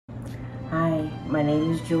Hi, my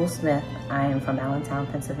name is Jewel Smith. I am from Allentown,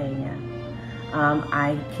 Pennsylvania.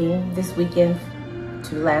 I came this weekend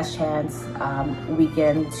to Last Chance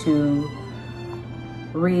weekend to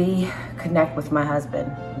reconnect with my husband.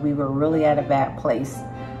 We were really at a bad place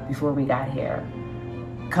before we got here.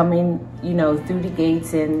 Coming, through the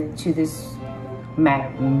gates into this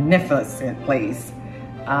magnificent place.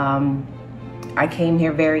 I came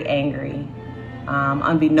here very angry,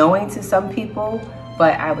 unbeknown to some people,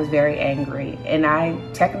 but I was very angry. And I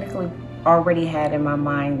technically already had in my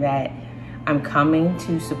mind that I'm coming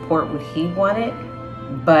to support what he wanted,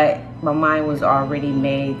 but my mind was already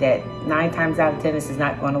made that 9 times out of 10 this is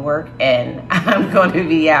not going to work and I'm going to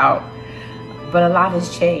be out. But a lot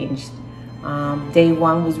has changed. Day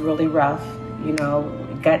one was really rough.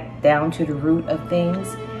 Got down to the root of things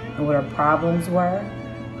and what our problems were.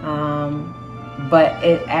 But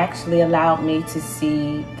it actually allowed me to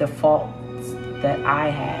see the faults that I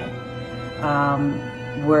had,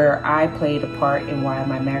 where I played a part in why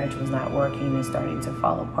my marriage was not working and starting to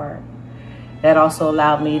fall apart. That also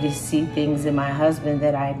allowed me to see things in my husband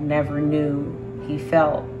that I never knew he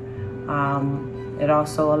felt. It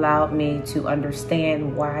also allowed me to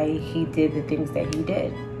understand why he did the things that he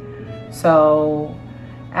did. So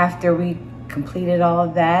after we completed all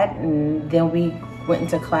of that, and then we went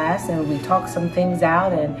into class and we talked some things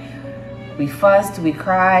out and we fussed, we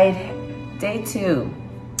cried. Day 2,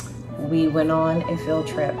 we went on a field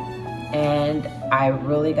trip and I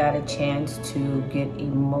really got a chance to get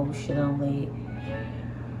emotionally,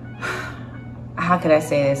 how could I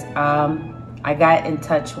say this? I got in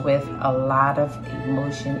touch with a lot of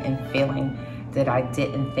emotion and feeling that I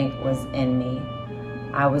didn't think was in me.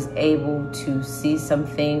 I was able to see some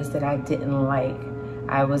things that I didn't like.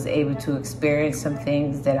 I was able to experience some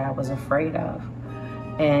things that I was afraid of.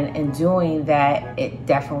 And in doing that, it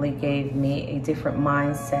definitely gave me a different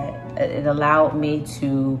mindset. It allowed me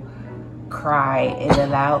to cry. It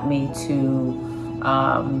allowed me to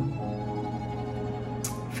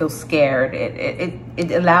feel scared.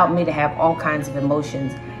 It allowed me to have all kinds of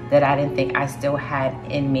emotions that I didn't think I still had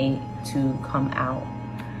in me to come out.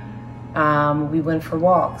 We went for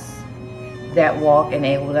walks. That walk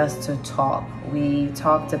enabled us to talk. We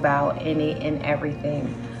talked about any and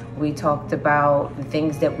everything. We talked about the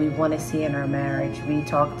things that we want to see in our marriage. We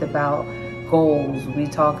talked about goals. We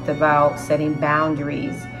talked about setting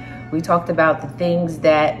boundaries. We talked about the things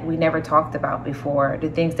that we never talked about before, the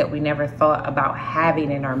things that we never thought about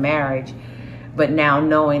having in our marriage, but now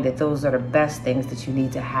knowing that those are the best things that you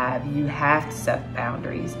need to have. You have to set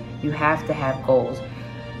boundaries. You have to have goals.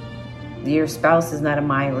 Your spouse is not a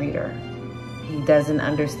mind reader. He doesn't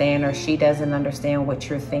understand, or she doesn't understand what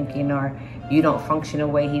you're thinking, or you don't function the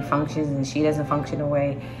way he functions and she doesn't function the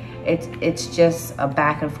way. It's just a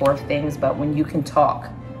back and forth things. But when you can talk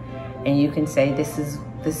and you can say, this is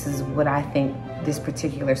what I think this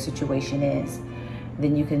particular situation is,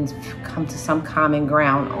 then you can come to some common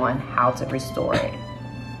ground on how to restore it.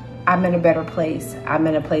 I'm in a better place. I'm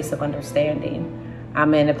in a place of understanding.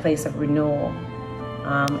 I'm in a place of renewal.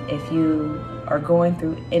 If you are going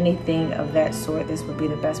through anything of that sort, this would be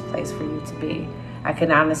the best place for you to be. I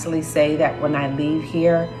can honestly say that when I leave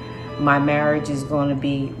here, my marriage is going to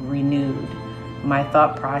be renewed. My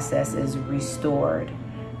thought process is restored.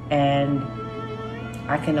 And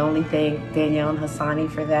I can only thank Danielle and Hassani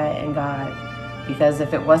for that, and God. Because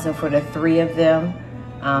if it wasn't for the 3 of them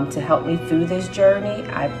to help me through this journey,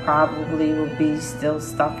 I probably would be still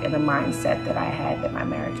stuck in the mindset that I had that my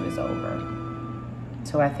marriage was over.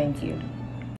 So I thank you.